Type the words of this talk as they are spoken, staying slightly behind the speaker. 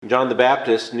John the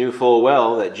Baptist knew full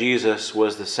well that Jesus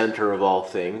was the center of all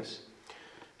things.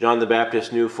 John the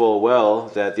Baptist knew full well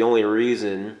that the only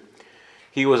reason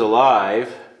he was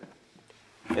alive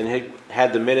and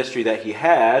had the ministry that he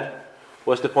had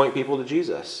was to point people to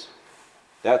Jesus.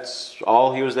 That's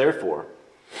all he was there for.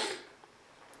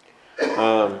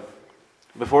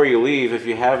 Before you leave, if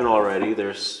you haven't already,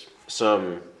 there's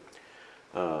a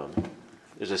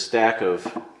stack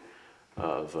of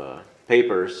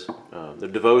papers, the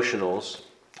devotionals,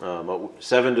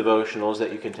 7 devotionals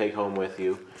that you can take home with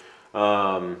you.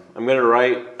 I'm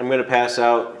going to pass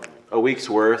out a week's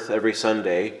worth every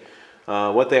Sunday.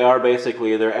 What they are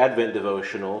basically, they're Advent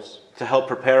devotionals to help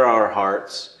prepare our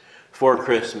hearts for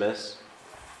Christmas.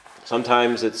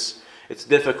 Sometimes it's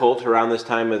difficult around this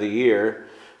time of the year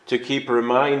to keep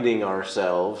reminding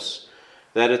ourselves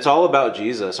that it's all about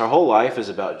Jesus. Our whole life is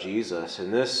about Jesus.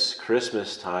 And this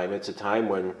Christmas time, it's a time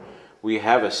when we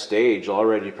have a stage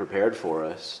already prepared for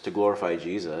us to glorify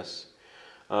Jesus.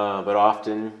 But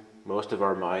often, most of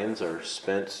our minds are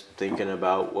spent thinking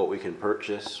about what we can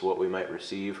purchase, what we might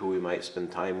receive, who we might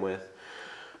spend time with,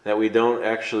 that we don't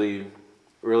actually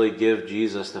really give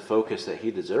Jesus the focus that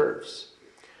he deserves.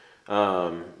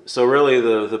 So really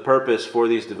the purpose for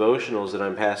these devotionals that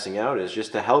I'm passing out is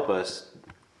just to help us,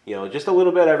 just a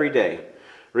little bit every day,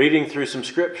 reading through some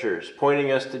scriptures,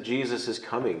 pointing us to Jesus'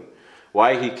 coming,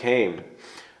 why he came,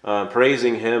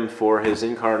 praising him for his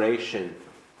incarnation,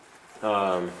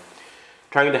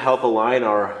 trying to help align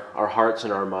our hearts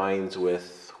and our minds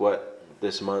with what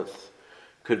this month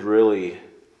could really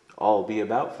all be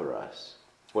about for us,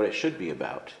 what it should be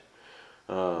about,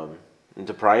 and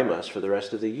to prime us for the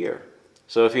rest of the year.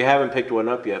 So if you haven't picked one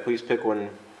up yet, please pick one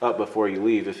up before you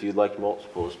leave. If you'd like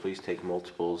multiples, please take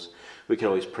multiples. We can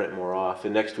always print more off.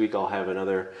 And next week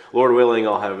Lord willing,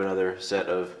 I'll have another set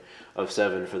of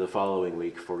 7 for the following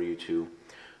week for you to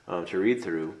read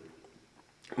through.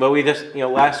 But we just,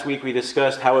 last week we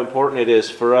discussed how important it is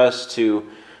for us to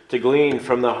glean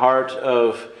from the heart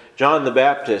of John the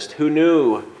Baptist, who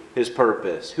knew his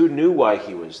purpose, who knew why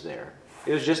he was there.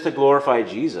 It was just to glorify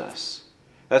Jesus.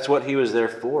 That's what he was there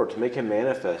for, to make him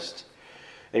manifest.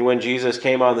 And when Jesus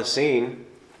came on the scene,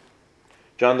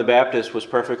 John the Baptist was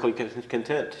perfectly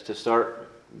content to start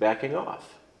backing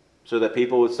off so that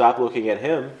people would stop looking at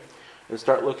him and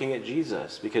start looking at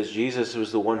Jesus, because Jesus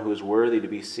was the one who was worthy to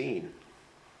be seen.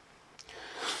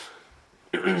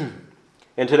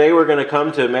 And today we're going to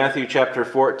come to Matthew chapter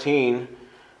 14,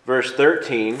 verse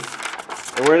 13,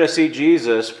 and we're going to see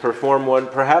Jesus perform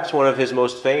perhaps one of his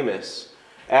most famous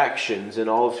actions in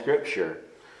all of Scripture.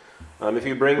 If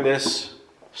you bring this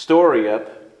story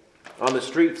up on the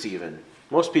streets even,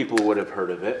 most people would have heard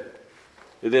of it.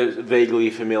 They're vaguely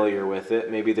familiar with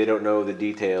it. Maybe they don't know the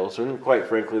details. And quite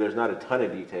frankly, there's not a ton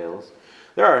of details.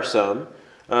 There are some,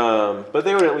 but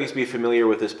they would at least be familiar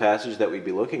with this passage that we'd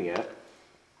be looking at.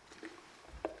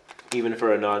 Even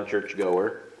for a non-church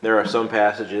goer, there are some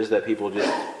passages that people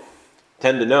just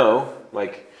tend to know,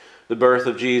 like the birth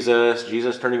of Jesus,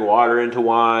 Jesus turning water into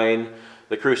wine,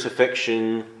 the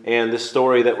crucifixion, and the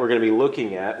story that we're going to be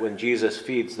looking at when Jesus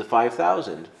feeds the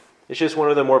 5,000. It's just one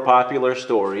of the more popular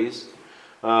stories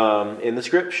in the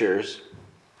Scriptures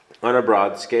on a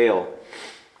broad scale.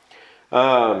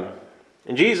 And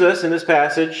Jesus, in this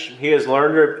passage, he has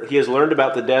learned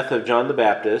about the death of John the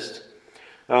Baptist.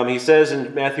 He says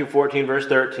in Matthew 14, verse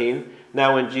 13,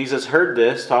 "Now when Jesus heard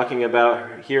this," talking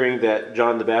about hearing that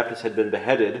John the Baptist had been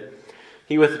beheaded,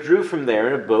 "he withdrew from there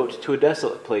in a boat to a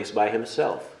desolate place by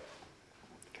himself.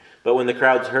 But when the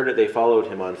crowds heard it, they followed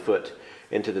him on foot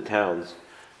into the towns."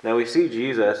 Now we see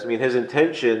Jesus, his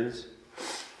intentions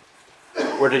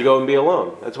were to go and be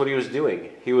alone. That's what he was doing.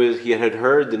 He had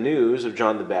heard the news of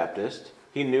John the Baptist.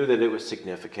 He knew that it was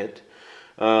significant.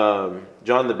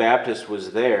 John the Baptist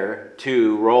was there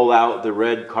to roll out the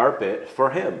red carpet for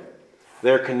him.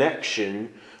 Their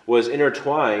connection was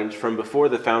intertwined from before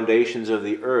the foundations of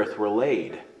the earth were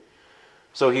laid.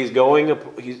 So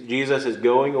Jesus is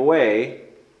going away,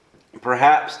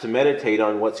 perhaps to meditate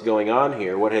on what's going on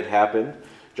here, what had happened.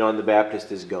 John the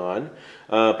Baptist is gone.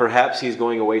 Perhaps he's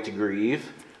going away to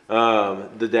grieve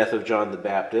the death of John the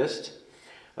Baptist.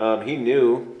 He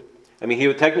knew.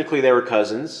 Technically they were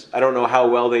cousins. I don't know how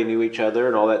well they knew each other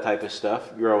and all that type of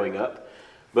stuff growing up.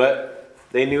 But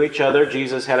they knew each other.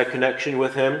 Jesus had a connection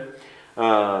with him.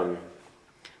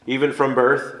 Even from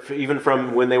birth, even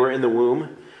from when they were in the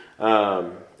womb.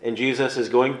 And Jesus is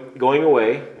going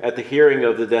away at the hearing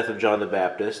of the death of John the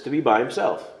Baptist to be by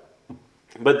himself.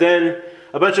 But then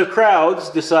a bunch of crowds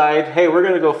decide, hey, we're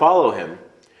going to go follow him.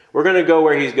 We're going to go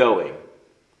where he's going.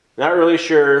 Not really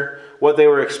sure what they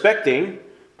were expecting.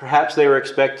 Perhaps they were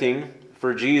expecting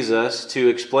for Jesus to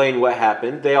explain what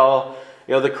happened. They all,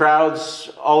 the crowds,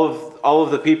 all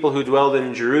of the people who dwelled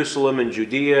in Jerusalem and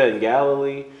Judea and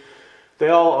Galilee, they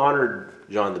all honored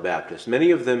John the Baptist.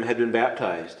 Many of them had been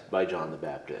baptized by John the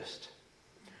Baptist.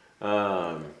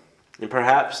 And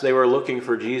perhaps they were looking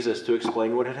for Jesus to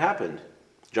explain what had happened.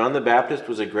 John the Baptist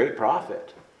was a great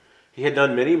prophet. He had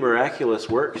done many miraculous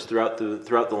works throughout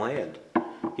the land.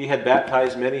 He had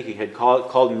baptized many. He had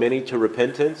called many to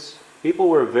repentance. People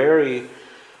were very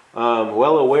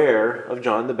well aware of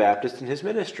John the Baptist and his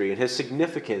ministry and his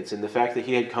significance and the fact that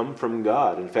he had come from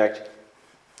God. In fact,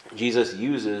 Jesus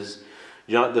uses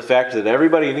the fact that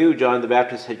everybody knew John the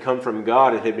Baptist had come from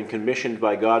God and had been commissioned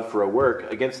by God for a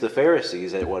work against the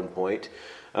Pharisees at one point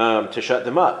to shut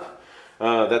them up.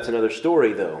 That's another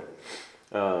story, though.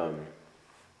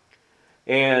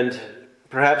 And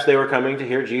perhaps they were coming to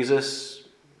hear Jesus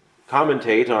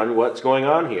commentate on what's going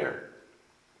on here.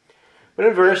 But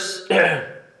in verse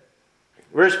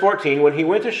 14, when he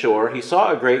went ashore, he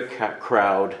saw a great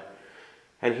crowd,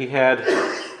 and he had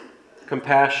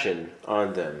compassion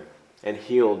on them and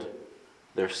healed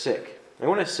their sick. I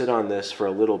want to sit on this for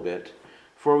a little bit.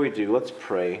 Before we do, let's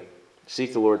pray.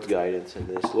 Seek the Lord's guidance in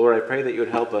this. Lord, I pray that you would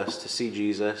help us to see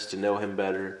Jesus, to know him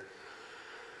better,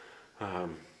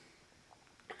 and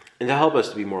to help us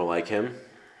to be more like him.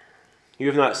 You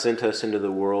have not sent us into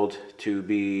the world to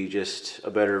be just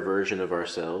a better version of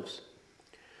ourselves.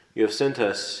 You have sent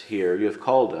us here. You have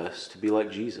called us to be like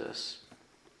Jesus.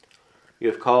 You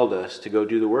have called us to go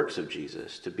do the works of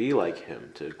Jesus, to be like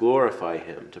him, to glorify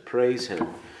him, to praise him,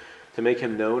 to make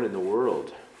him known in the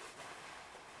world.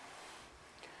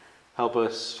 Help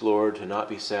us, Lord, to not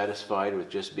be satisfied with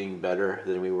just being better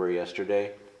than we were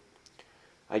yesterday.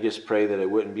 I just pray that it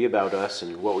wouldn't be about us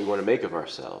and what we want to make of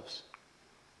ourselves.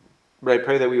 But I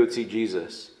pray that we would see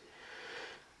Jesus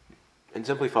and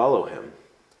simply follow him,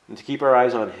 and to keep our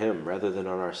eyes on him rather than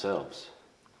on ourselves.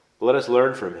 Let us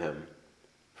learn from him,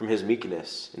 from his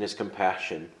meekness and his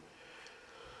compassion,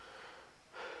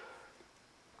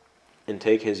 and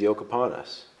take his yoke upon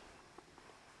us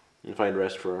and find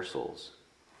rest for our souls.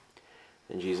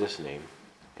 In Jesus' name,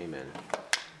 amen.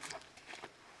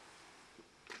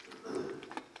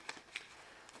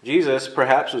 Jesus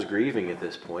perhaps was grieving at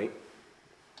this point.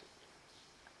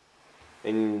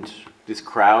 And this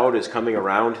crowd is coming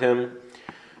around him.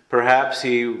 Perhaps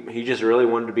he just really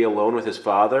wanted to be alone with his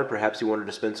Father. Perhaps he wanted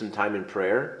to spend some time in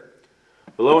prayer.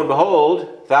 But lo and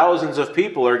behold, thousands of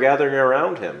people are gathering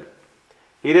around him.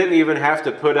 He didn't even have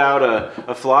to put out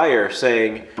a flyer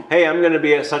saying, hey, I'm going to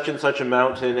be at such and such a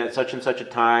mountain at such and such a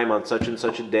time on such and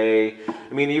such a day.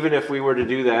 I mean, even if we were to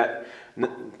do that,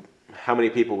 how many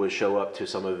people would show up to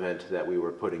some event that we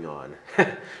were putting on? We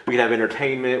could have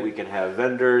entertainment, we could have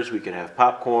vendors, we could have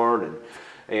popcorn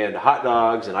and hot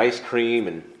dogs and ice cream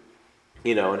and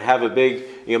have a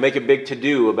big, make a big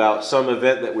to-do about some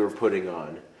event that we were putting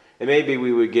on. And maybe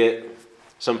we would get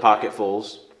some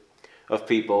pocketfuls of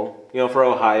people. For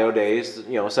Ohio days,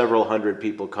 several hundred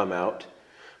people come out.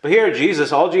 But here,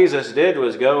 all Jesus did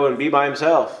was go and be by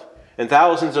himself. And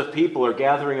thousands of people are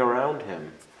gathering around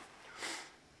him.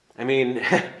 I mean,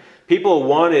 people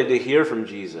wanted to hear from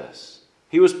Jesus.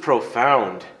 He was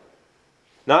profound,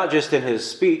 not just in his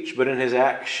speech, but in his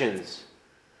actions.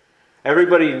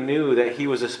 Everybody knew that he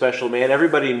was a special man.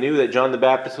 Everybody knew that John the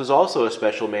Baptist was also a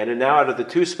special man. And now out of the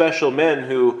two special men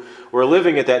who were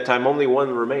living at that time, only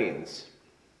one remains.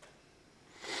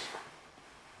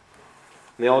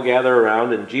 And they all gather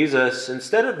around, and Jesus,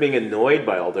 instead of being annoyed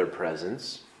by all their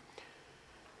presence,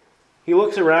 he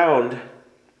looks around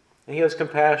and he has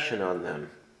compassion on them.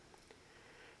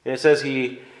 And it says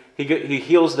he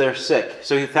heals their sick.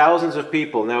 So thousands of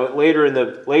people. Now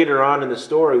later on in the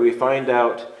story, we find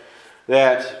out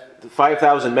that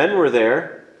 5,000 men were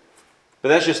there, but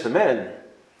that's just the men.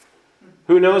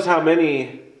 Who knows how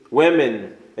many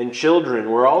women and children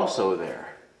were also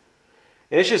there?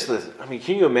 And it's just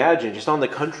can you imagine, just on the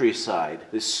countryside,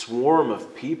 this swarm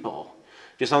of people,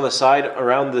 just on the side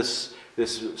around this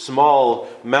small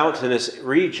mountainous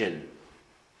region.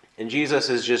 And Jesus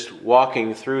is just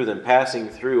walking through them, passing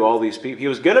through all these people. He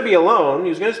was going to be alone. He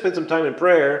was going to spend some time in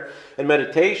prayer and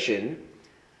meditation.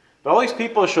 But all these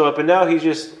people show up, and now he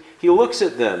looks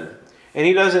at them. And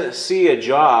he doesn't see a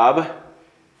job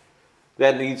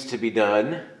that needs to be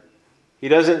done. He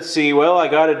doesn't see, I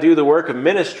got to do the work of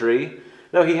ministry.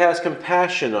 No, he has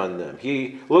compassion on them.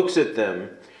 He looks at them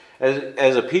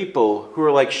as a people who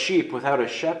are like sheep without a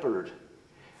shepherd.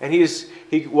 And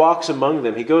he walks among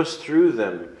them. He goes through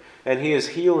them, and he is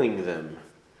healing them.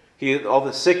 All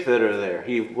the sick that are there.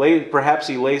 Perhaps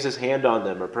he lays his hand on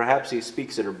them, or perhaps he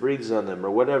speaks it or breathes on them,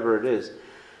 or whatever it is.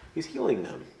 He's healing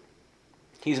them.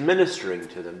 He's ministering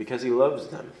to them because he loves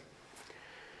them.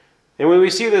 And when we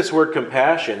see this word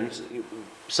compassion,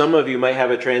 some of you might have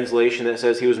a translation that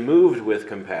says he was moved with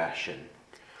compassion.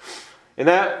 And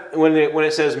that, when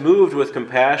it says moved with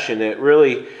compassion,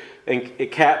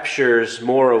 it captures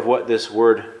more of what this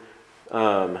word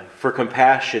for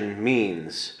compassion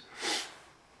means.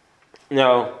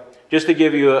 Now, just to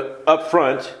give you up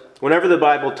front, whenever the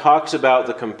Bible talks about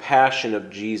the compassion of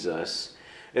Jesus,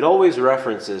 it always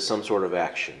references some sort of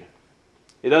action.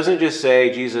 It doesn't just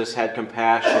say Jesus had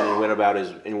compassion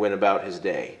and went about his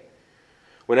day.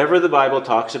 Whenever the Bible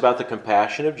talks about the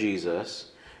compassion of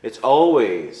Jesus, it's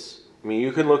always,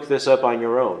 you can look this up on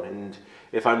your own, and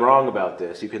if I'm wrong about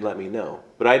this, you can let me know.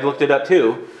 But I looked it up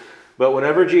too. But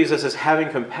whenever Jesus is having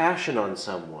compassion on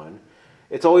someone,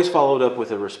 it's always followed up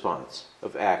with a response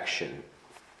of action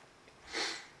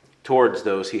towards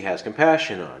those he has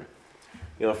compassion on.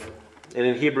 And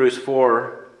in Hebrews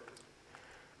 4,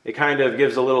 it kind of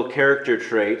gives a little character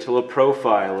trait, a little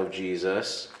profile of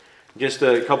Jesus. Just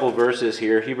a couple verses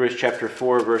here. Hebrews chapter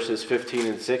 4, verses 15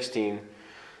 and 16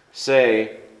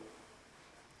 say,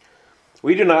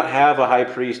 "We do not have a high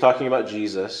priest," talking about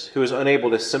Jesus, "who is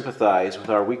unable to sympathize with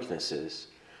our weaknesses,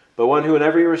 but one who in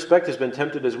every respect has been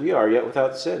tempted as we are, yet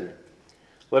without sin.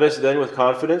 Let us then with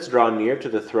confidence draw near to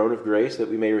the throne of grace, that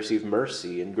we may receive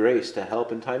mercy and grace to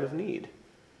help in time of need."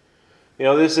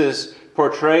 This is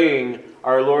portraying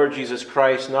our Lord Jesus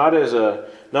Christ not as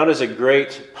a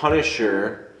great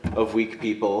punisher of weak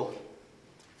people,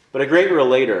 but a great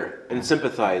relator and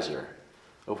sympathizer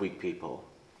of weak people.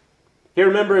 He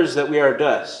remembers that we are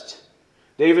dust.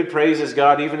 David praises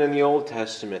God even in the Old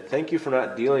Testament. "Thank you for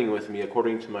not dealing with me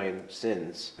according to my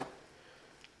sins."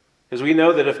 Because we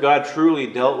know that if God truly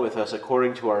dealt with us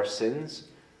according to our sins,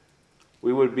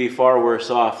 we would be far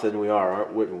worse off than we are,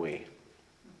 wouldn't we?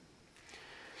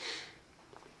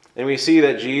 And we see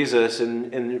that Jesus,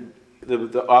 and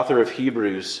the author of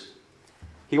Hebrews,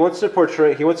 he wants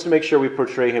to make sure we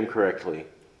portray him correctly.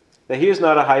 That he is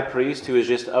not a high priest who is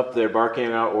just up there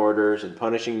barking out orders and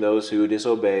punishing those who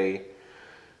disobey,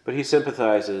 but he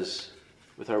sympathizes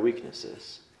with our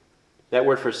weaknesses. That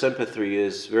word for sympathy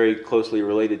is very closely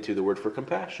related to the word for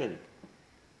compassion.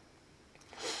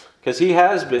 Because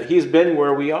he's been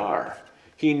where we are.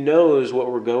 He knows what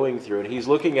we're going through. And he's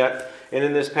looking at, and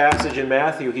in this passage in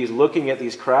Matthew, he's looking at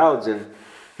these crowds and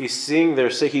he's seeing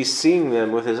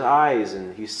them with his eyes,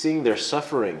 and he's seeing their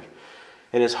suffering.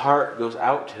 And his heart goes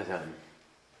out to them.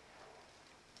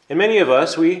 And many of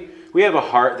us, we have a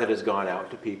heart that has gone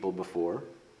out to people before.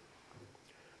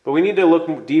 But we need to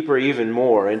look deeper even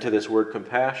more into this word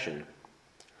compassion.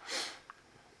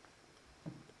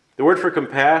 The word for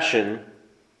compassion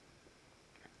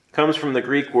comes from the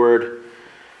Greek word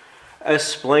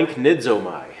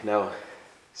esplanknidzomai. Now,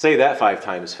 say that 5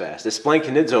 times fast.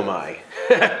 Esplanknidzomai.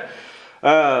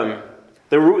 The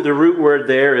root word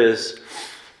there is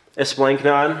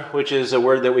esplanknon, which is a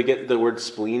word that we get the word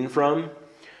spleen from.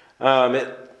 It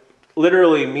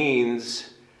literally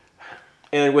means,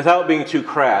 and without being too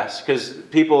crass, because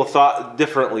people thought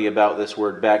differently about this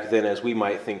word back then as we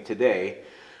might think today,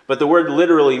 but the word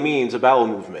literally means a bowel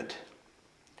movement.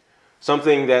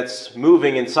 Something that's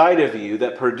moving inside of you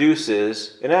that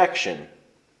produces an action.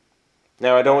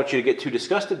 Now, I don't want you to get too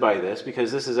disgusted by this,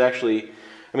 because this is actually,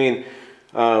 in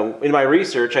my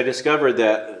research, I discovered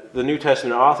that the New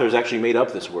Testament authors actually made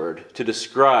up this word to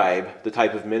describe the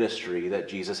type of ministry that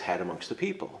Jesus had amongst the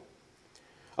people.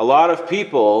 A lot of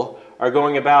people are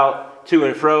going about to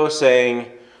and fro saying,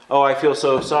 "Oh, I feel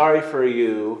so sorry for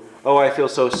you. Oh, I feel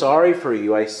so sorry for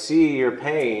you. I see your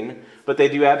pain," but they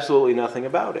do absolutely nothing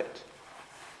about it.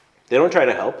 They don't try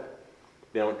to help.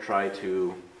 They don't try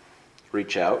to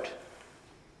reach out.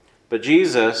 But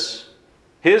Jesus,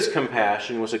 his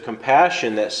compassion was a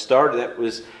compassion that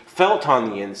was felt on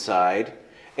the inside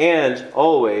and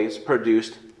always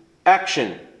produced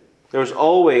action. There was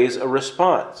always a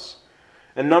response.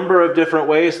 A number of different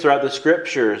ways throughout the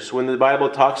scriptures, when the Bible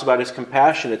talks about his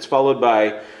compassion, it's followed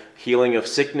by healing of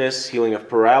sickness, healing of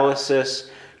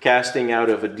paralysis, casting out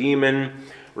of a demon,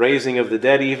 raising of the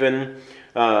dead even.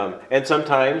 And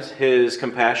sometimes his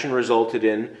compassion resulted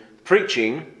in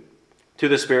preaching to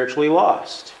the spiritually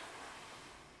lost.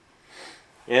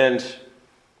 And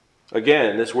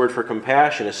again, this word for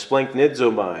compassion is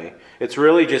splanknidzomai. It's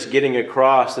really just getting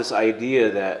across this idea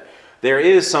that there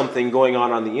is something going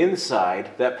on the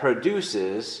inside that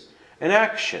produces an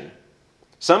action.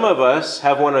 Some of us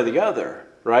have one or the other,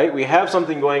 right? We have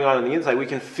something going on the inside. We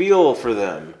can feel for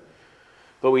them,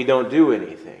 but we don't do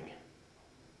anything.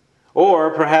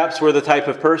 Or perhaps we're the type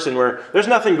of person where there's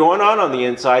nothing going on the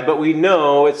inside, but we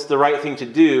know it's the right thing to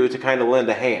do to kind of lend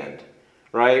a hand,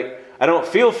 right? I don't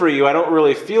feel for you. I don't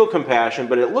really feel compassion,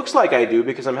 but it looks like I do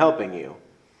because I'm helping you.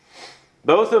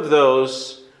 Both of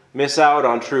those miss out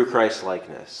on true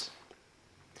Christ-likeness.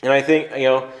 And I think,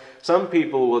 some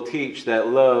people will teach that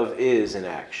love is an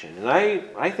action. And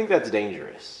I think that's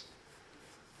dangerous.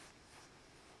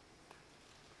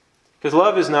 Because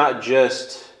love is not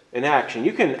just an action.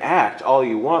 You can act all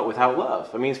you want without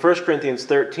love. 1 Corinthians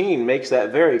 13 makes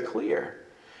that very clear.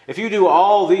 If you do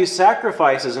all these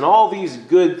sacrifices and all these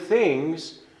good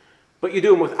things, but you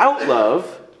do them without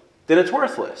love, then it's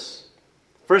worthless.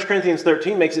 1 Corinthians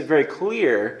 13 makes it very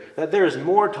clear that there is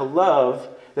more to love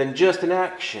than just an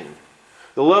action.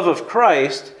 The love of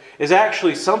Christ is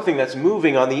actually something that's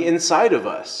moving on the inside of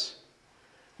us.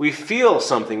 We feel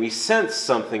something, we sense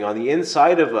something on the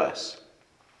inside of us.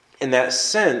 And that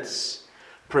sense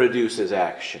produces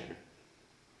action.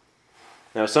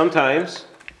 Now, sometimes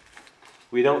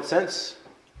we don't sense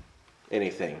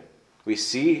anything. We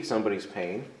see somebody's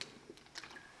pain,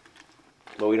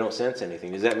 but we don't sense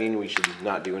anything. Does that mean we should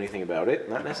not do anything about it?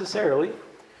 Not necessarily.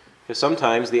 Because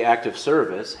sometimes the act of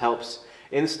service helps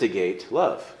instigate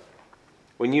love.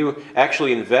 When you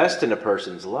actually invest in a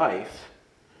person's life,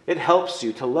 it helps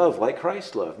you to love like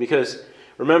Christ loved. Because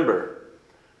remember,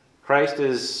 Christ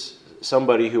is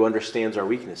somebody who understands our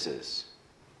weaknesses.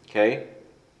 Okay?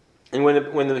 And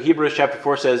when the Hebrews chapter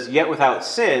 4 says, yet without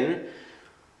sin,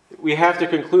 we have to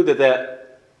conclude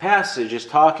that passage is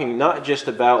talking not just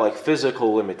about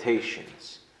physical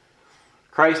limitations.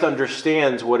 Christ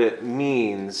understands what it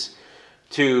means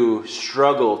to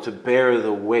struggle to bear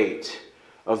the weight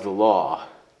of the law.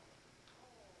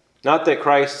 Not that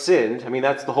Christ sinned.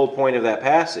 That's the whole point of that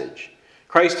passage.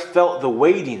 Christ felt the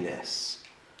weightiness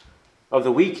of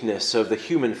the weakness of the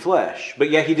human flesh, but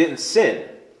yet he didn't sin.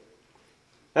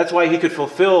 That's why he could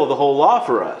fulfill the whole law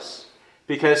for us,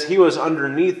 because he was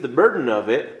underneath the burden of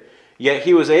it, yet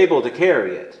he was able to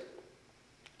carry it.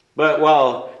 But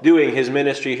while doing his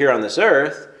ministry here on this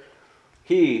earth,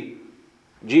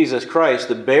 Jesus Christ,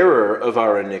 the bearer of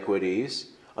our iniquities,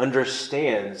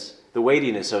 understands the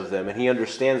weightiness of them, and he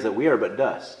understands that we are but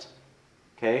dust.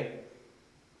 Okay?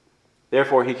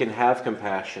 Therefore, he can have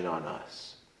compassion on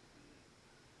us.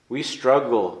 We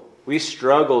struggle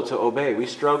to obey. We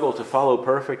struggle to follow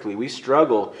perfectly. We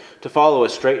struggle to follow a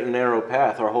straight and narrow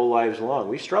path our whole lives long.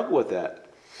 We struggle with that.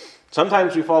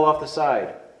 Sometimes we fall off the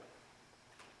side.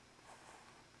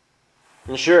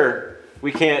 And sure,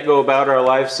 we can't go about our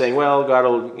lives saying, well, God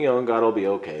will be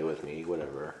okay with me,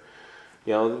 whatever.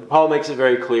 Paul makes it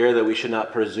very clear that we should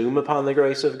not presume upon the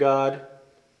grace of God.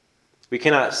 We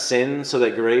cannot sin so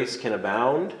that grace can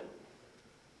abound.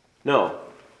 No.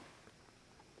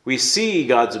 We see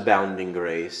God's abounding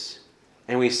grace,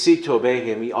 and we seek to obey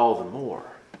him all the more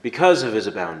because of his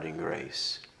abounding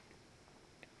grace.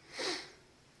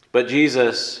 But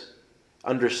Jesus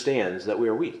understands that we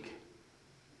are weak,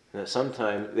 and that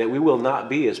sometimes that we will not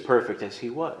be as perfect as he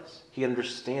was. He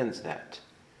understands that.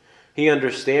 He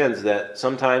understands that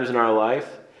sometimes in our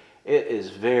life it is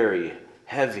very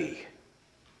heavy.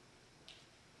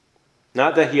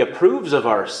 Not that he approves of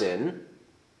our sin,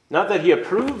 not that he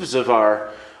approves of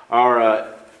our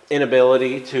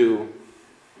inability to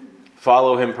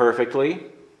follow him perfectly.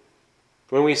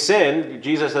 When we sin,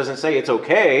 Jesus doesn't say it's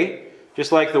okay.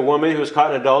 Just like the woman who was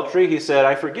caught in adultery, he said,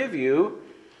 I forgive you,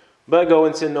 but go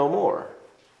and sin no more.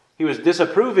 He was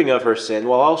disapproving of her sin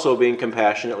while also being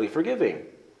compassionately forgiving.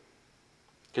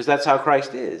 Because that's how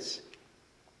Christ is.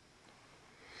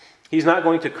 He's not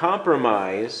going to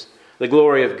compromise the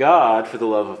glory of God for the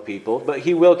love of people, but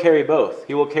he will carry both.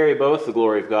 He will carry both the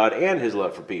glory of God and his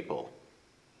love for people.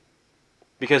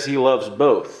 Because he loves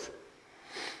both.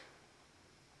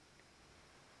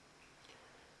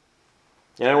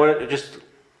 And I want to just,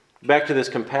 back to this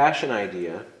compassion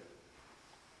idea,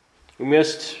 we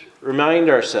must remind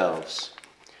ourselves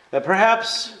that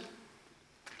perhaps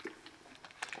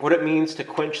what it means to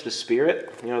quench the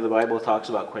Spirit, the Bible talks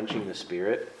about quenching the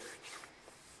Spirit,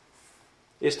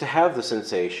 is to have the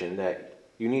sensation that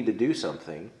you need to do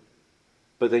something,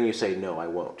 but then you say, no, I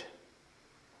won't.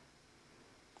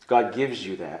 God gives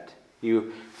you that.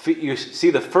 You see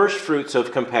the first fruits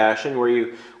of compassion where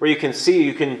you can see,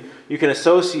 you can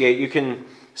associate, you can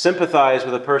sympathize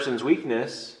with a person's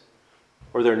weakness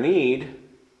or their need,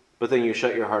 but then you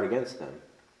shut your heart against them.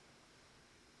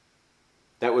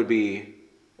 That would be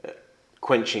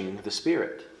quenching the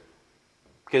Spirit.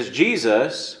 Because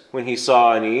Jesus, when he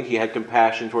saw a need, he had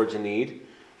compassion towards a need,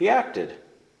 he acted.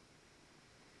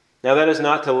 Now that is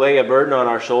not to lay a burden on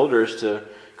our shoulders to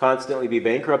constantly be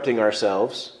bankrupting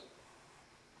ourselves,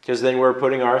 because then we're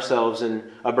putting ourselves in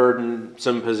a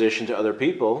burdensome position to other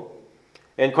people.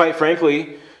 And quite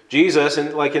frankly, Jesus,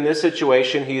 like in this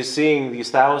situation, he's seeing these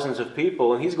thousands of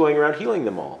people and he's going around healing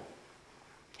them all.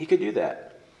 He could do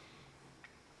that.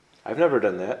 I've never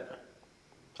done that.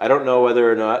 I don't know whether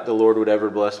or not the Lord would ever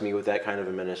bless me with that kind of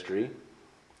a ministry.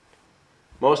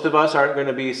 Most of us aren't going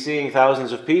to be seeing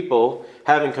thousands of people,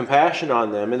 having compassion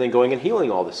on them, and then going and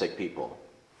healing all the sick people.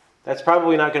 That's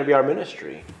probably not going to be our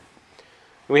ministry.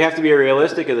 We have to be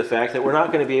realistic of the fact that we're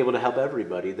not going to be able to help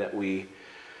everybody that we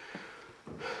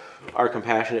are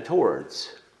compassionate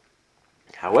towards.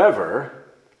 However,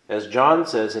 as John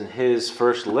says in his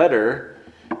first letter,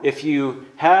 if you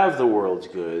have the world's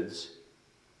goods,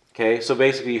 okay, so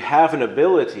basically you have an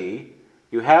ability,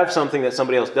 you have something that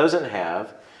somebody else doesn't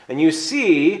have, and you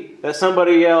see that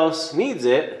somebody else needs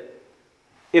it,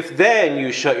 if then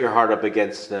you shut your heart up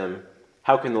against them,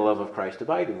 how can the love of Christ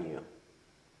abide in you?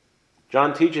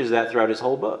 John teaches that throughout his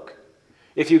whole book.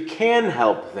 If you can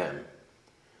help them,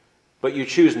 but you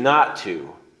choose not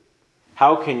to,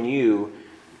 how can you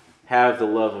have the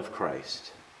love of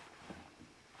Christ?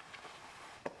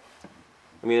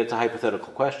 I mean, it's a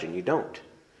hypothetical question. You don't.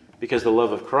 Because the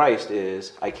love of Christ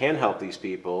is, I can help these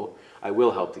people, I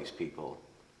will help these people.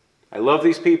 I love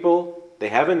these people, they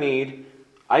have a need,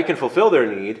 I can fulfill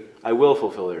their need, I will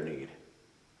fulfill their need.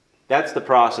 That's the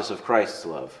process of Christ's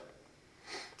love.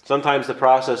 Sometimes the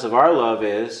process of our love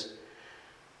is,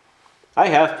 I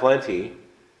have plenty.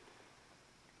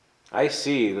 I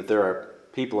see that there are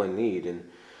people in need, and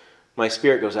my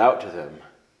spirit goes out to them,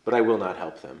 but I will not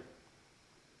help them.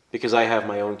 Because I have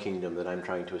my own kingdom that I'm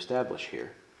trying to establish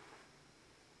here.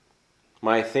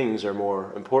 My things are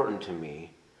more important to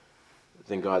me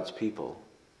than God's people.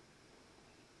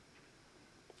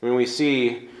 When we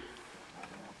see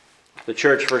the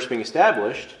church first being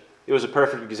established, it was a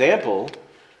perfect example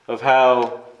of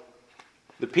how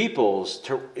the peoples,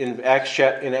 in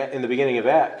the beginning of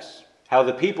Acts, how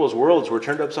the people's worlds were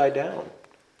turned upside down.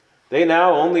 They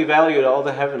now only valued all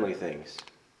the heavenly things.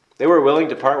 They were willing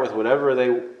to part with whatever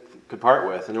they could part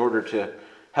with in order to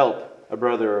help a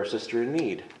brother or sister in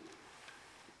need.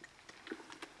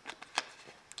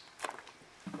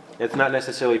 It's not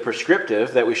necessarily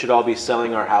prescriptive that we should all be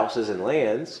selling our houses and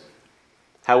lands.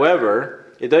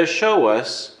 However, it does show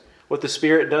us what the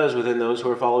Spirit does within those who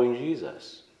are following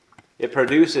Jesus. It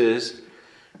produces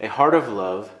a heart of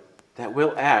love that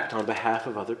will act on behalf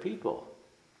of other people,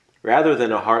 rather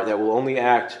than a heart that will only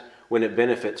act when it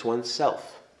benefits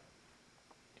oneself.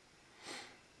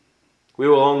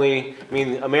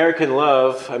 American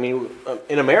love,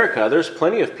 in America, there's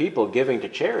plenty of people giving to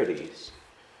charities.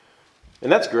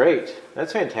 And that's great.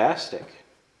 That's fantastic.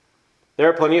 There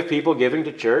are plenty of people giving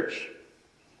to church.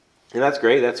 And that's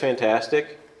great. That's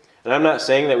fantastic. And I'm not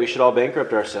saying that we should all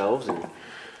bankrupt ourselves.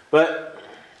 But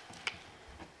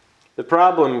the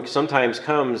problem sometimes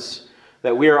comes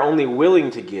that we are only willing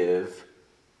to give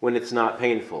when it's not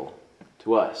painful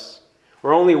to us.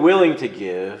 We're only willing to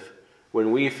give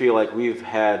when we feel like we've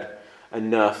had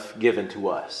enough given to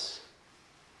us.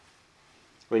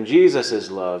 When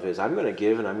Jesus' love is, I'm going to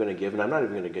give and I'm going to give, and I'm not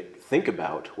even going to think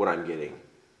about what I'm getting.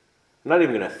 I'm not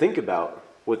even going to think about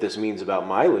what this means about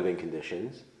my living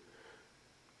conditions.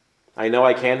 I know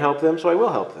I can help them, so I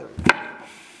will help them.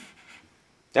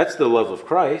 That's the love of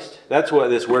Christ. That's what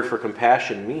this word for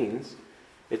compassion means.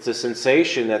 It's a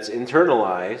sensation that's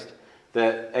internalized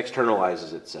that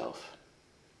externalizes itself.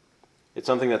 It's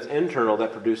something that's internal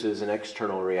that produces an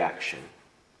external reaction.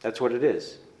 That's what it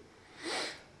is.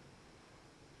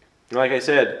 Like I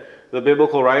said, the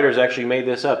biblical writers actually made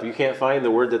this up. You can't find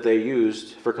the word that they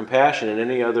used for compassion in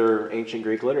any other ancient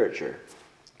Greek literature.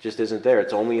 It just isn't there.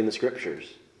 It's only in the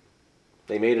Scriptures.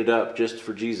 They made it up just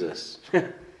for Jesus.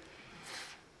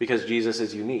 Because Jesus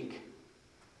is unique.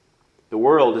 The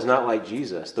world is not like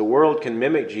Jesus. The world can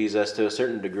mimic Jesus to a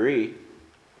certain degree,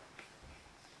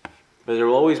 but there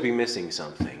will always be missing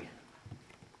something.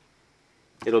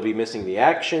 It'll be missing the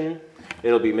action.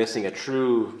 It'll be missing a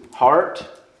true heart.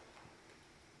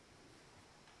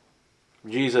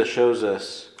 Jesus shows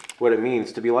us what it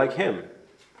means to be like Him.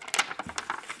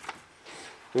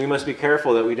 We must be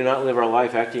careful that we do not live our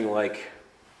life acting like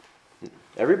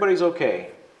everybody's okay.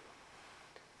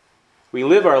 We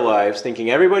live our lives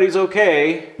thinking everybody's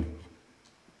okay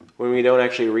when we don't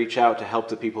actually reach out to help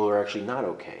the people who are actually not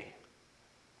okay.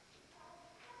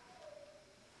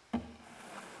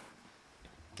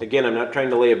 Again, I'm not trying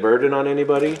to lay a burden on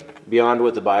anybody beyond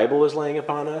what the Bible is laying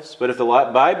upon us, but if the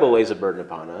Bible lays a burden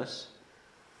upon us,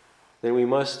 then we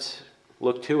must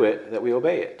look to it that we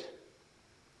obey it.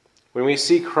 When we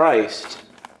see Christ,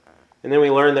 and then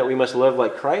we learn that we must love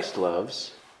like Christ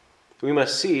loves, we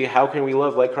must see how can we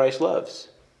love like Christ loves.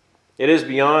 It is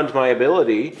beyond my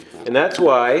ability, and that's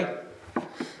why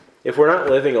If we're not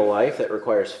living a life that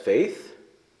requires faith,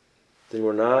 then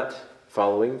we're not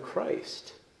following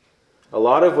Christ. A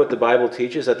lot of what the Bible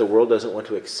teaches that the world doesn't want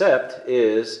to accept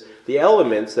is the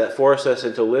elements that force us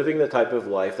into living the type of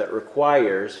life that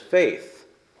requires faith.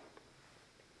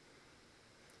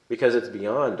 Because it's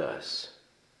beyond us.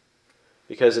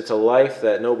 Because it's a life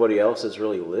that nobody else is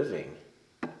really living.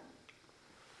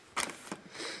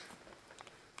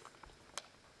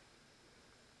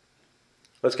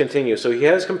 Let's continue. So he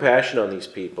has compassion on these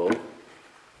people.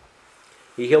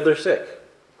 He healed their sick.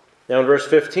 Now in verse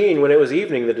 15, when it was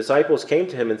evening, the disciples came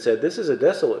to him and said, "This is a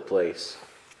desolate place,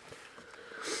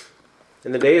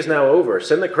 and the day is now over.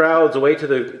 Send the crowds away to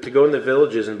go in the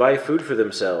villages and buy food for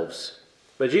themselves."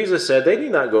 But Jesus said, "They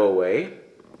need not go away.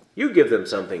 You give them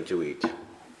something to eat."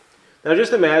 Now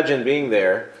just imagine being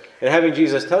there and having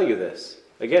Jesus tell you this.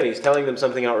 Again, he's telling them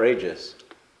something outrageous.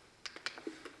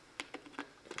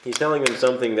 He's telling them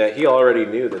something that he already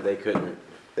knew that they couldn't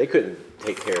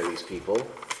take care of these people.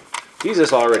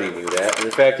 Jesus already knew that. And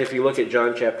in fact, if you look at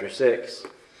John chapter 6,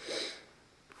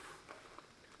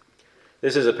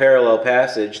 this is a parallel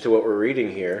passage to what we're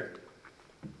reading here.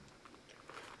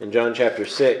 In John chapter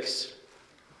 6,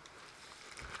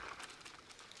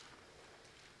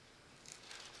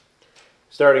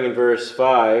 starting in verse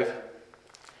 5, it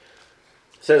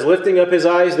says, "Lifting up his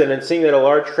eyes then and seeing that a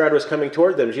large crowd was coming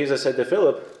toward them, Jesus said to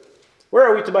Philip, 'Where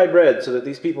are we to buy bread so that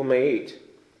these people may eat?'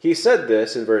 He said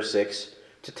this," in verse 6,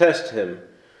 "to test him,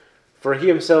 for he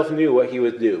himself knew what he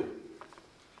would do."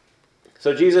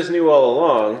 So Jesus knew all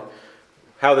along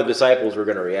how the disciples were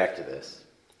going to react to this.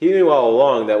 He knew all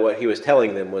along that what he was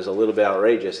telling them was a little bit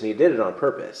outrageous, and he did it on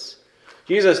purpose.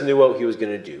 Jesus knew what he was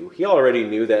going to do. He already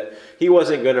knew that he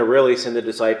wasn't going to really send the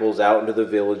disciples out into the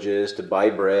villages to buy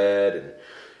bread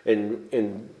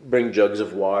and bring jugs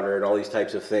of water and all these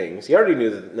types of things. He already knew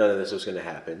that none of this was going to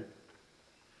happen.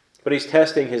 But he's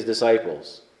testing his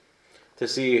disciples to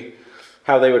see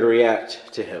how they would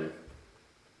react to him.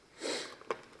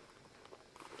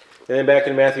 And then back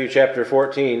in Matthew chapter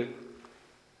 14,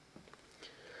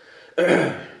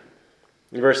 in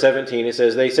verse 17, it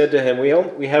says, "They said to him,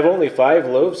 we have only 5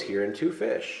 loaves here and 2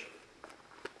 fish."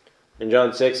 In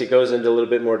John 6, it goes into a little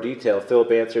bit more detail.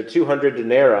 Philip answered, 200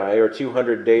 denarii, or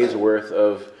 200 days' worth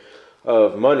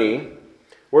of money,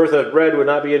 worth of bread would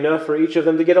not be enough for each of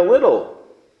them to get a little.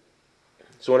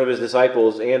 So one of his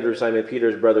disciples, Andrew, Simon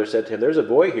Peter's brother, said to him, "There's a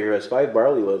boy here who has 5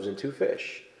 barley loaves and 2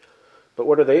 fish. But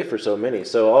what are they for so many?"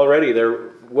 So already they're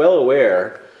well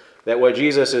aware that what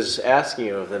Jesus is asking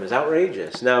of them is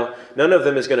outrageous. Now, none of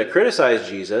them is going to criticize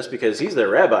Jesus because he's their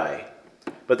rabbi.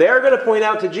 But they are going to point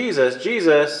out to Jesus,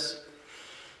 "Jesus,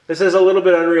 this is a little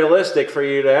bit unrealistic for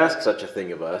you to ask such a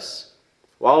thing of us.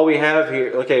 All we have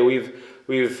here, okay,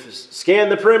 we've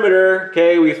scanned the perimeter,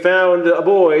 okay, we found a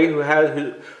boy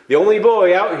the only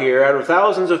boy out here out of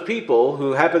thousands of people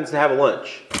who happens to have a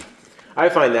lunch." I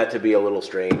find that to be a little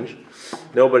strange.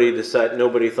 Nobody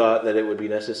thought that it would be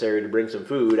necessary to bring some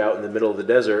food out in the middle of the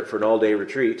desert for an all-day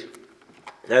retreat.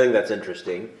 I think that's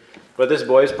interesting. But this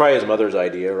boy is probably his mother's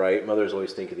idea, right? Mothers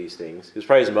always think of these things. It was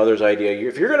probably his mother's idea.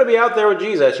 If you're going to be out there with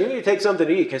Jesus, you need to take something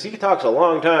to eat because he talks a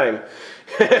long time.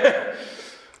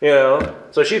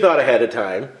 So she thought ahead of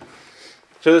time.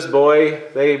 So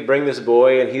they bring this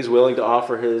boy, and he's willing to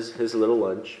offer his little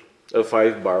lunch of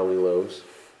 5 barley loaves.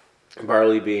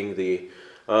 Barley being the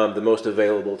most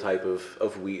available type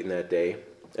of wheat in that day.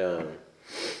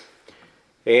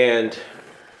 And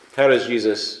what does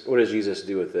Jesus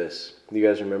do with this? Do you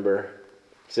guys remember?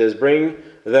 He says, "Bring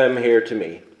them here to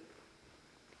me."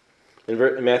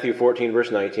 In Matthew 14,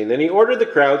 verse 19, "Then he ordered the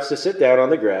crowds to sit down on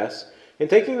the grass, and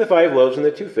taking the 5 loaves and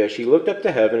the 2 fish, he looked up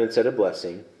to heaven and said a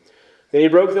blessing. Then he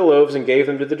broke the loaves and gave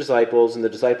them to the disciples, and the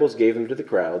disciples gave them to the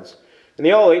crowds. And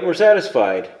they all ate and were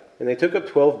satisfied. And they took up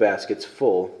 12 baskets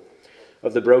full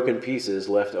of the broken pieces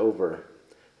left over.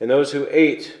 And those who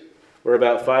ate were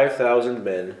about 5,000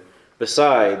 men,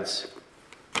 besides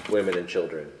women and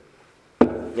children."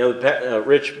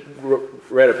 Rich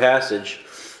read a passage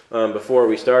before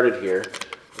we started here,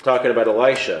 talking about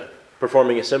Elisha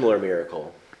performing a similar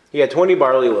miracle. He had 20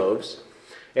 barley loaves,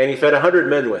 and he fed 100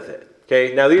 men with it.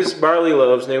 Okay, now these barley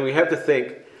loaves, now we have to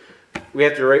think,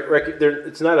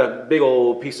 it's not a big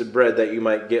old piece of bread that you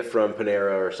might get from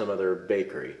Panera or some other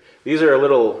bakery. These are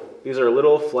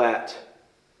little flat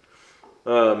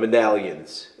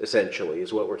medallions, essentially,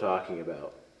 is what we're talking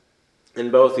about. In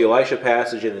both the Elisha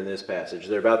passage and in this passage,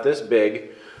 they're about this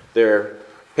big. They're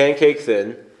pancake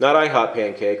thin, not IHOP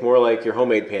pancake, more like your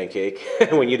homemade pancake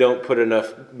when you don't put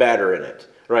enough batter in it,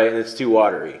 right? And it's too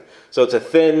watery. So it's a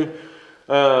thin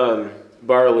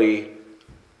barley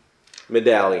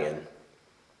medallion.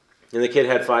 And the kid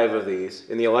had 5 of these.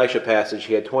 In the Elisha passage,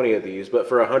 he had 20 of these. But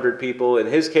for 100 people, in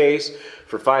his case,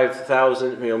 for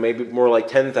 5,000, maybe more like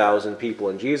 10,000 people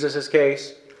in Jesus'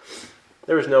 case,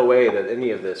 there was no way that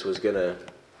any of this was going to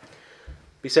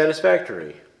be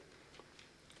satisfactory.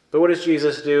 But what does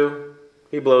Jesus do?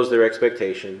 He blows their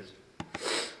expectations.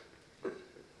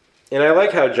 And I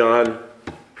like how John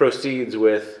proceeds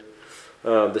with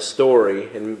the story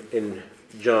in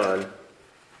John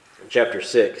chapter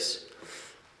 6.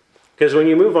 Because when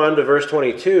you move on to verse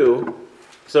 22,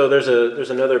 so there's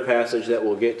another passage that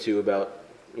we'll get to about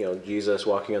Jesus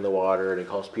walking on the water and he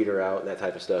calls Peter out and that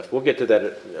type of stuff. We'll get to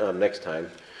that next time.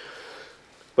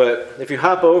 But if you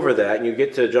hop over that and you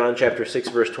get to John chapter 6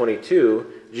 verse 22,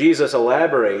 Jesus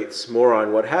elaborates more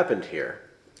on what happened here.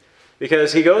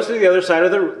 Because he goes to the other side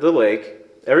of the lake.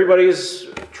 Everybody's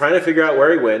trying to figure out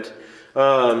where he went.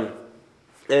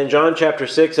 And John chapter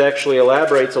 6 actually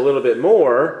elaborates a little bit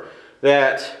more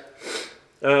that,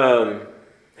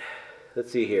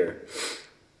 let's see here.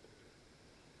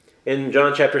 In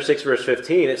John chapter 6 verse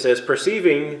 15 it says,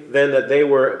 "Perceiving then that they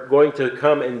were going to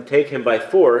come and take him by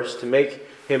force to make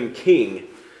him king,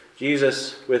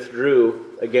 Jesus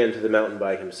withdrew again to the mountain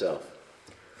by himself."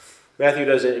 Matthew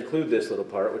doesn't include this little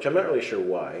part, which I'm not really sure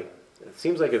why. It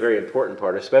seems like a very important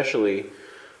part, especially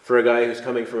for a guy who's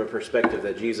coming from a perspective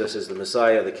that Jesus is the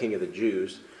Messiah, the King of the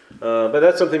Jews. But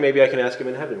that's something maybe I can ask him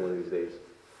in heaven one of these days.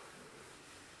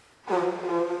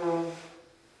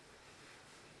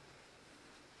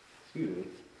 Excuse me.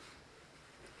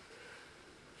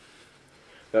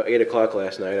 About 8 o'clock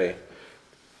last night, I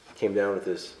came down with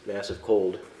this massive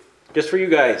cold. Just for you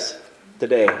guys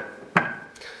today.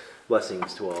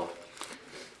 Blessings to all.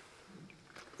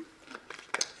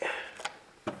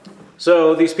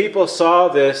 So these people saw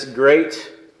this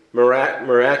great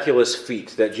miraculous feat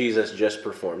that Jesus just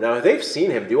performed. Now they've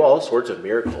seen him do all sorts of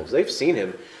miracles. They've seen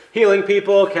him healing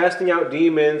people, casting out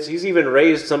demons. He's even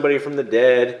raised somebody from the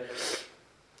dead.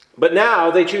 But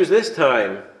now they choose this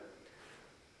time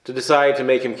to decide to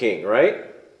make him king, right?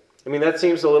 I mean, that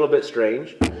seems a little bit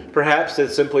strange. Perhaps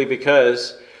it's simply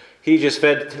because he just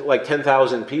fed like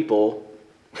 10,000 people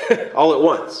all at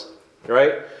once,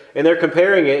 right? And they're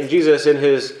comparing it, and Jesus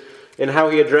in how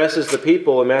he addresses the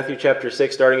people in Matthew chapter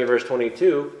 6, starting in verse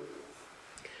 22,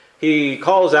 he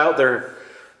calls out their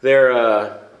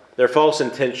false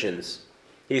intentions.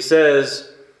 He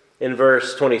says in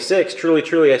verse 26, "Truly,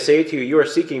 truly, I say to you, you are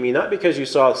seeking me not because you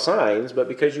saw signs, but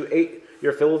because you ate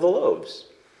your fill of the loaves.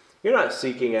 You're not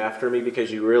seeking after me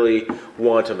because you really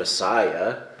want a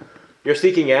Messiah. You're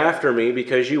seeking after me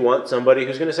because you want somebody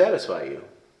who's going to satisfy you."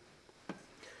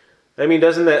 I mean,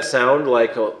 doesn't that sound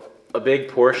like a big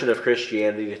portion of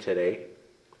Christianity today?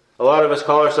 A lot of us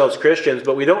call ourselves Christians,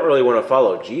 but we don't really want to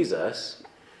follow Jesus.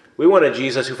 We want a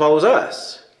Jesus who follows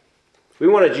us. We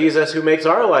want a Jesus who makes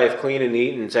our life clean and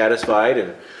neat and satisfied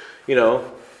and,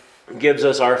 gives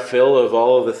us our fill of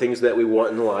all of the things that we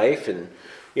want in life. And,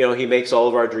 he makes all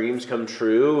of our dreams come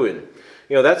true. And,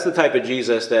 that's the type of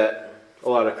Jesus that a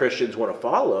lot of Christians want to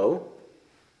follow.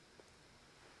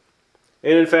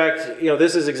 And in fact,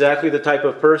 this is exactly the type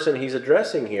of person he's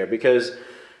addressing here, because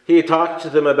he talked to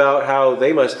them about how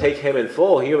they must take him in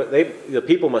full. The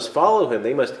people must follow him.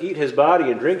 They must eat his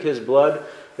body and drink his blood.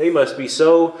 They must be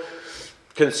so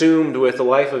consumed with the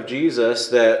life of Jesus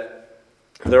that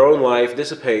their own life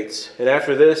dissipates. And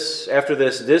after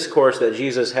this discourse that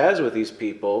Jesus has with these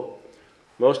people,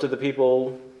 most of the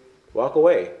people walk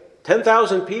away.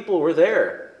 10,000 people were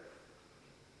there.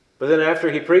 But then after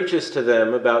he preaches to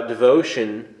them about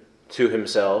devotion to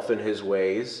himself and his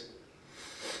ways,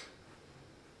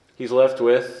 he's left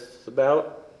with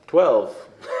about 12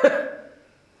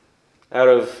 out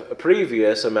of a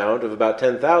previous amount of about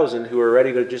 10,000 who were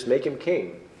ready to just make him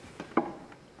king.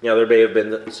 Now, there may have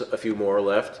been a few more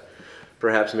left.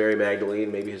 Perhaps Mary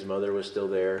Magdalene, maybe his mother was still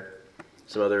there.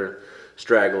 Some other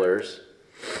stragglers.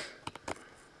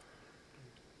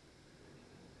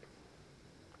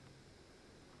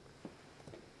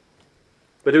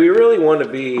 But do we really want to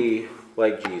be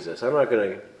like Jesus?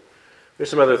 There's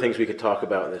some other things we could talk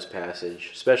about in this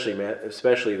passage,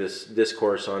 especially this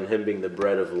discourse on him being the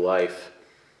bread of life.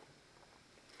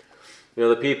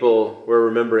 The people were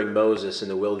remembering Moses in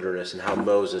the wilderness and how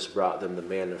Moses brought them the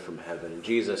manna from heaven. And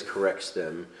Jesus corrects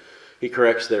them. He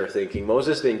corrects their thinking.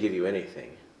 Moses didn't give you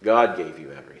anything. God gave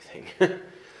you everything.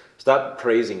 Stop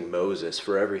praising Moses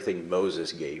for everything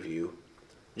Moses gave you.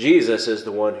 Jesus is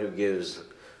the one who gives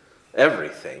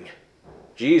everything.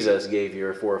 Jesus gave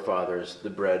your forefathers the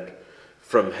bread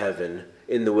from heaven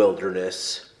in the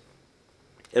wilderness.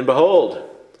 And behold,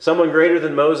 someone greater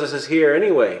than Moses is here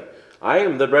anyway. I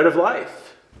am the bread of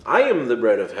life. I am the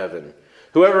bread of heaven.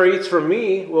 Whoever eats from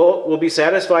me will be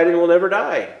satisfied and will never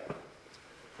die.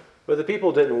 But the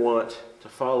people didn't want to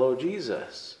follow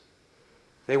Jesus.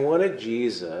 They wanted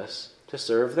Jesus to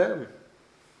serve them.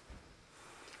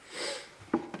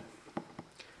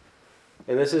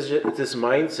 And this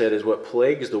mindset is what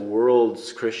plagues the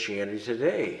world's Christianity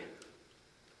today.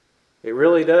 It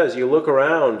really does. You look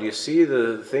around, you see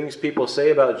the things people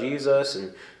say about Jesus,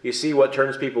 and you see what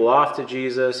turns people off to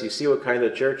Jesus. You see what kind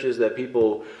of churches that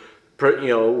people,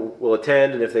 will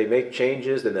attend, and if they make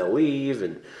changes, then they'll leave.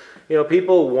 And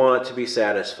people want to be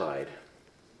satisfied.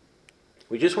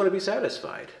 We just want to be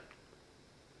satisfied.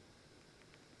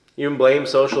 You can blame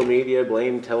social media,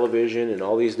 blame television, and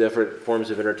all these different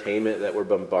forms of entertainment that we're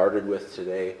bombarded with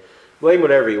today. Blame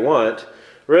whatever you want.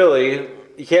 Really,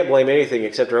 you can't blame anything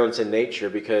except our own sin nature,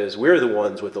 because we're the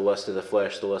ones with the lust of the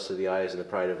flesh, the lust of the eyes, and the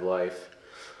pride of life.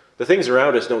 The things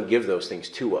around us don't give those things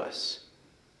to us.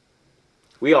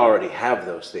 We already have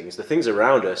those things. The things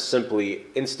around us simply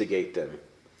instigate them.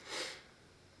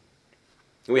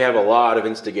 We have a lot of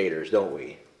instigators, don't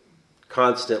we?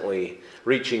 Constantly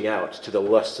reaching out to the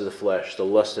lust of the flesh, the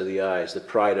lust of the eyes, the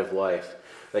pride of life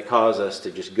that cause us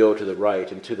to just go to the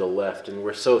right and to the left. And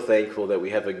we're so thankful that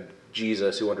we have a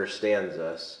Jesus who understands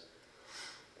us.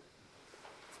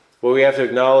 Well, we have to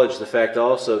acknowledge the fact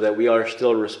also that we are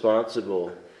still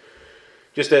responsible.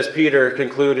 Just as Peter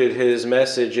concluded his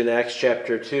message in Acts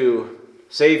chapter 2,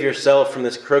 save yourself from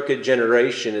this crooked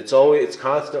generation. It's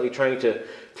constantly trying to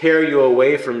tear you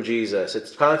away from Jesus.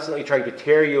 It's constantly trying to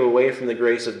tear you away from the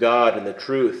grace of God and the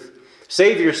truth.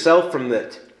 Save yourself from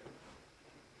it.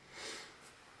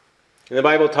 And the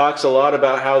Bible talks a lot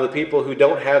about how the people who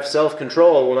don't have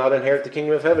self-control will not inherit the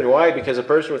kingdom of heaven. Why? Because a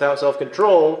person without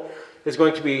self-control is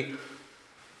going to be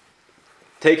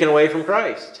taken away from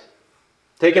Christ,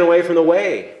 taken away from the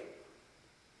way.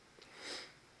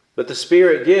 But the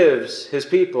Spirit gives His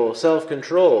people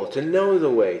self-control, to know the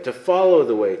way, to follow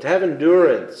the way, to have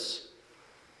endurance.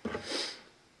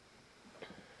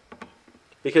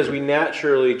 Because we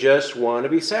naturally just want to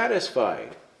be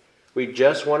satisfied. We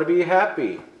just want to be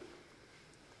happy.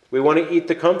 We want to eat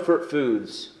the comfort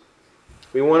foods.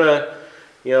 We want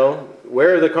to,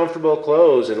 wear the comfortable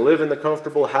clothes and live in the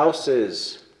comfortable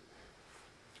houses.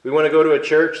 We want to go to a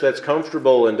church that's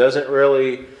comfortable and doesn't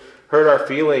really hurt our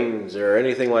feelings or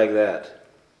anything like that.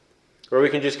 Or we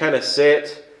can just kind of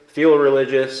sit, feel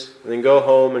religious, and then go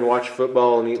home and watch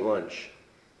football and eat lunch.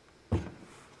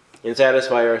 And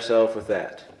satisfy ourselves with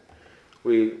that.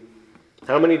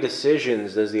 How many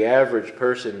decisions does the average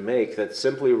person make that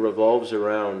simply revolves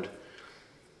around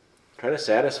trying to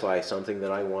satisfy something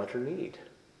that I want or need?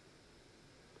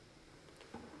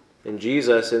 And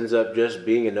Jesus ends up just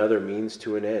being another means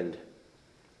to an end.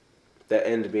 That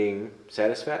end being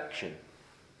satisfaction.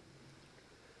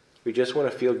 We just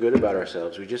want to feel good about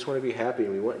ourselves. We just want to be happy,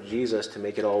 and we want Jesus to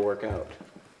make it all work out.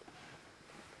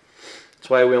 That's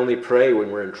why we only pray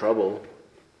when we're in trouble.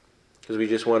 Because we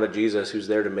just want a Jesus who's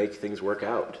there to make things work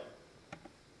out.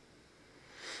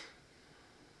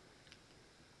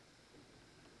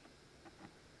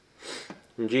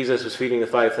 When Jesus was feeding the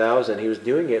 5,000, He was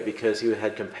doing it because He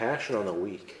had compassion on the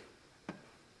weak.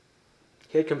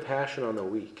 He had compassion on the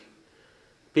weak.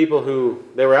 People who,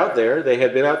 they were out there, they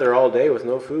had been out there all day with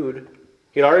no food.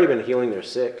 He had already been healing their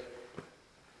sick.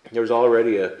 There was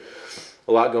already a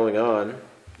lot going on.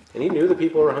 And He knew the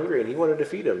people were hungry, and He wanted to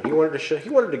feed them. He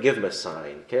wanted to give them a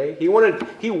sign. Okay, He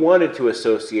wanted to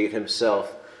associate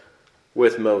Himself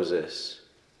with Moses.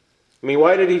 I mean,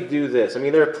 why did He do this? I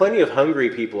mean, there are plenty of hungry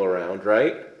people around,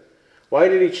 right? Why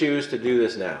did He choose to do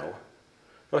this now?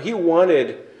 Well, He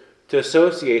wanted to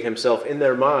associate Himself in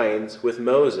their minds with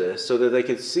Moses so that they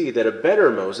could see that a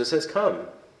better Moses has come.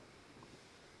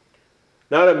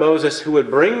 Not a Moses who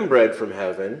would bring bread from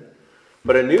heaven,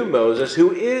 but a new Moses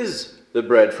who is the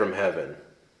bread from heaven.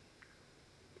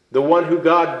 The one who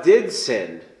God did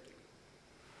send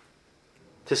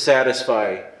to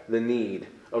satisfy the need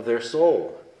of their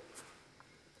soul.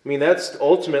 I mean, that's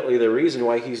ultimately the reason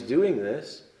why He's doing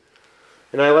this.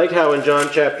 And I like how in John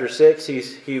chapter 6,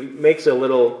 he makes a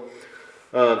little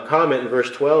comment in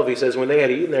verse 12. He says, when they had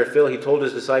eaten their fill, He told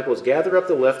His disciples, gather up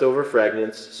the leftover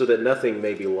fragments so that nothing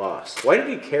may be lost. Why did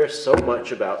He care so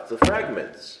much about the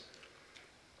fragments?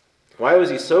 Why was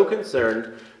He so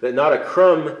concerned that not a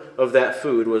crumb of that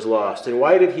food was lost? And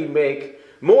why did He make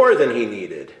more than He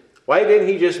needed? Why didn't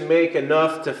He just make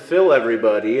enough to fill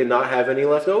everybody and not have any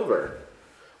left over?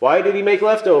 Why did He make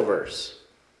leftovers?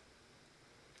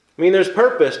 I mean, there's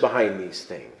purpose behind these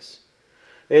things.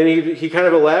 And he kind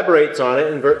of elaborates on it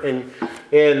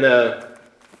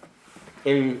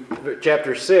in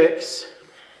chapter 6.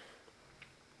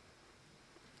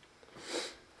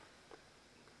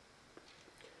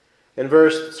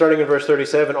 Starting in verse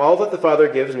 37, all that the Father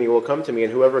gives me will come to me,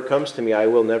 and whoever comes to me I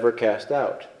will never cast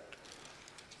out.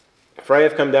 For I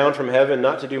have come down from heaven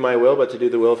not to do my will, but to do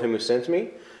the will of him who sent me.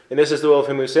 And this is the will of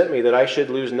him who sent me, that I should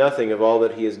lose nothing of all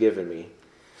that he has given me,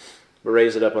 but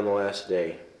raise it up on the last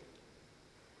day.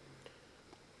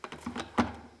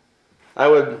 I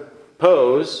would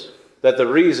pose that the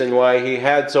reason why he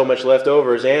had so much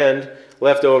leftovers, and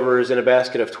leftovers in a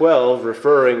basket of 12,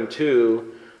 referring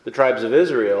to the tribes of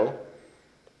Israel,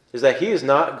 is that he is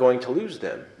not going to lose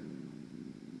them.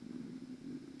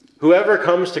 Whoever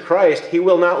comes to Christ, he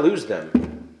will not lose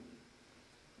them.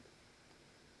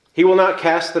 He will not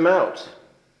cast them out.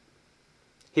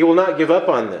 He will not give up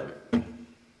on them.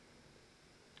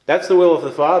 That's the will of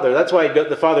the Father. That's why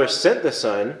the Father sent the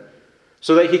Son,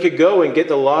 so that he could go and get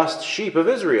the lost sheep of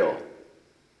Israel.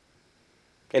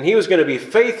 And he was going to be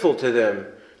faithful to them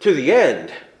to the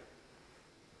end.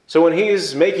 So when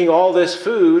he's making all this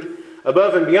food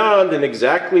above and beyond in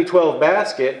exactly 12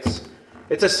 baskets,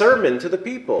 it's a sermon to the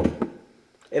people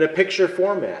in a picture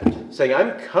format, saying,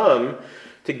 I'm come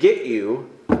to get you.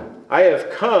 I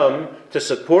have come to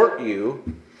support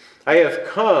you. I have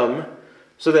come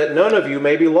so that none of you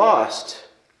may be lost.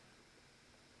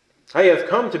 I have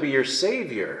come to be your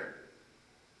Savior.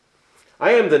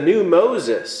 I am the new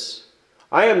Moses.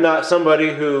 I am not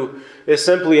somebody who is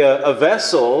simply a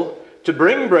vessel to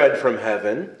bring bread from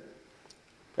heaven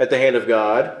at the hand of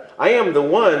God. I am the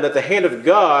one that the hand of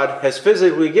God has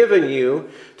physically given you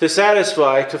to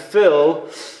satisfy, to fill,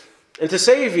 and to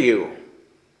save you.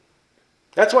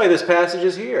 That's why this passage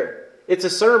is here. It's a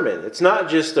sermon. It's not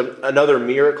just another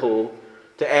miracle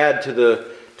to add to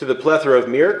the plethora of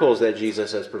miracles that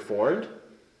Jesus has performed.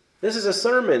 This is a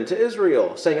sermon to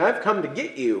Israel, saying, I've come to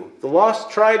get you, the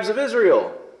lost tribes of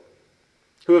Israel,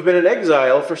 who have been in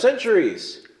exile for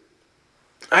centuries.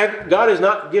 God has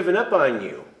not given up on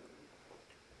you.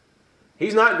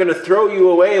 He's not going to throw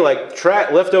you away like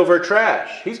leftover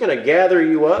trash. He's going to gather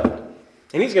you up,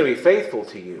 and he's going to be faithful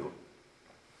to you.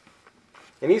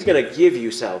 And he's going to give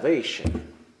you salvation.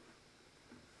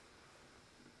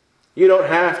 You don't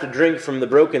have to drink from the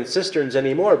broken cisterns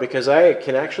anymore, because I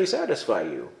can actually satisfy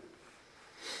you.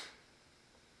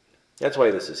 That's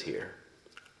why this is here.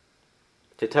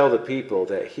 To tell the people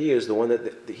that he is the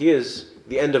one he is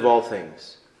the end of all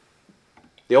things.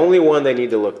 The only one they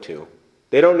need to look to.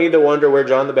 They don't need to wonder where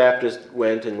John the Baptist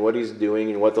went and what he's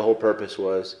doing and what the whole purpose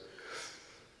was.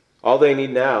 All they need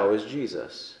now is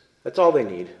Jesus. That's all they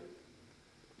need.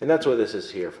 And that's what this is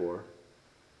here for.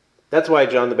 That's why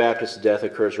John the Baptist's death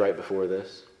occurs right before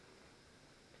this.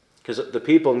 Because the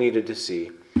people needed to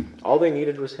see. All they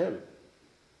needed was him.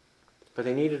 But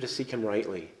they needed to seek him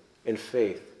rightly, in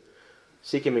faith.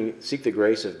 Seek the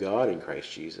grace of God in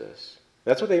Christ Jesus.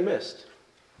 That's what they missed.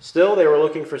 Still, they were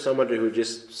looking for someone who would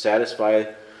just satisfy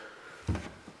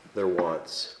their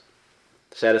wants.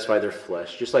 Satisfy their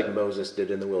flesh, just like Moses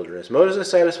did in the wilderness. Moses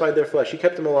satisfied their flesh. He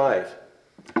kept them alive.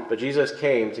 But Jesus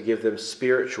came to give them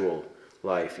spiritual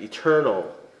life,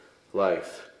 eternal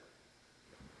life.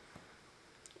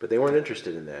 But they weren't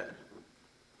interested in that.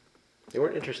 They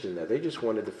weren't interested in that. They just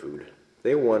wanted the food.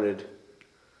 They wanted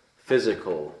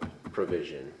physical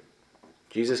provision.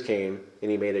 Jesus came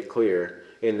and he made it clear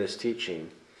in this teaching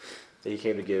that he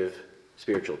came to give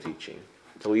spiritual teaching,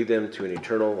 to lead them to an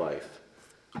eternal life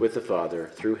with the Father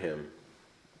through him,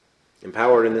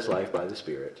 empowered in this life by the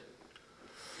Spirit.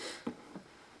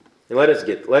 And let us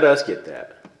get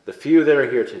that. The few that are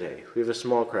here today, we have a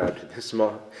small crowd.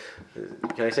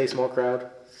 Can I say small crowd?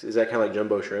 Is that kind of like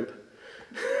jumbo shrimp?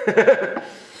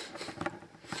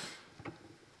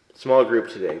 Small group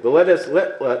today. But let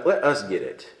us get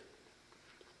it.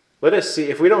 Let us see.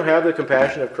 If we don't have the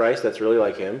compassion of Christ that's really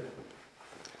like him,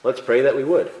 let's pray that we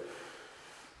would.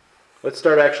 Let's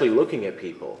start actually looking at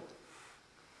people.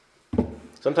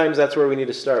 Sometimes that's where we need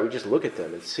to start. We just look at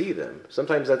them and see them.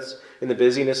 Sometimes that's in the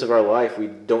busyness of our life, we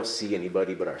don't see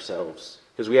anybody but ourselves.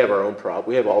 Because we have our own problem.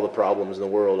 We have all the problems in the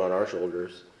world on our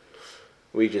shoulders.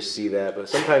 We just see that. But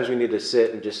sometimes we need to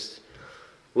sit and just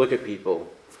look at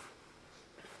people.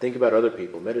 Think about other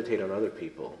people. Meditate on other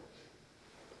people.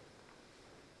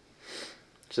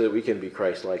 So that we can be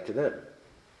Christ-like to them.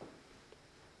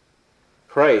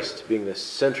 Christ being the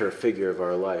center figure of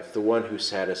our life, the one who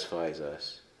satisfies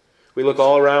us. We look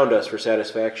all around us for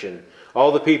satisfaction.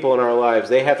 All the people in our lives,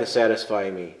 they have to satisfy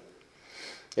me.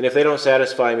 And if they don't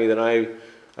satisfy me, then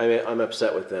I'm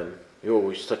upset with them. Oh,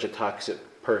 you're such a toxic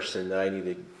person that I need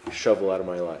to shovel out of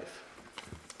my life.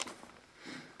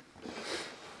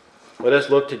 Let us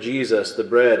look to Jesus, the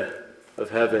bread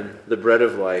of heaven, the bread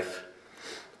of life,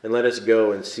 and let us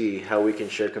go and see how we can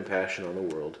share compassion on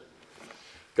the world.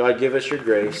 God, give us your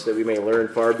grace that we may learn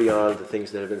far beyond the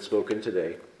things that have been spoken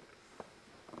today.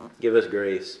 Give us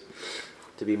grace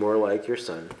to be more like your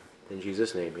Son. In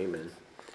Jesus' name, amen.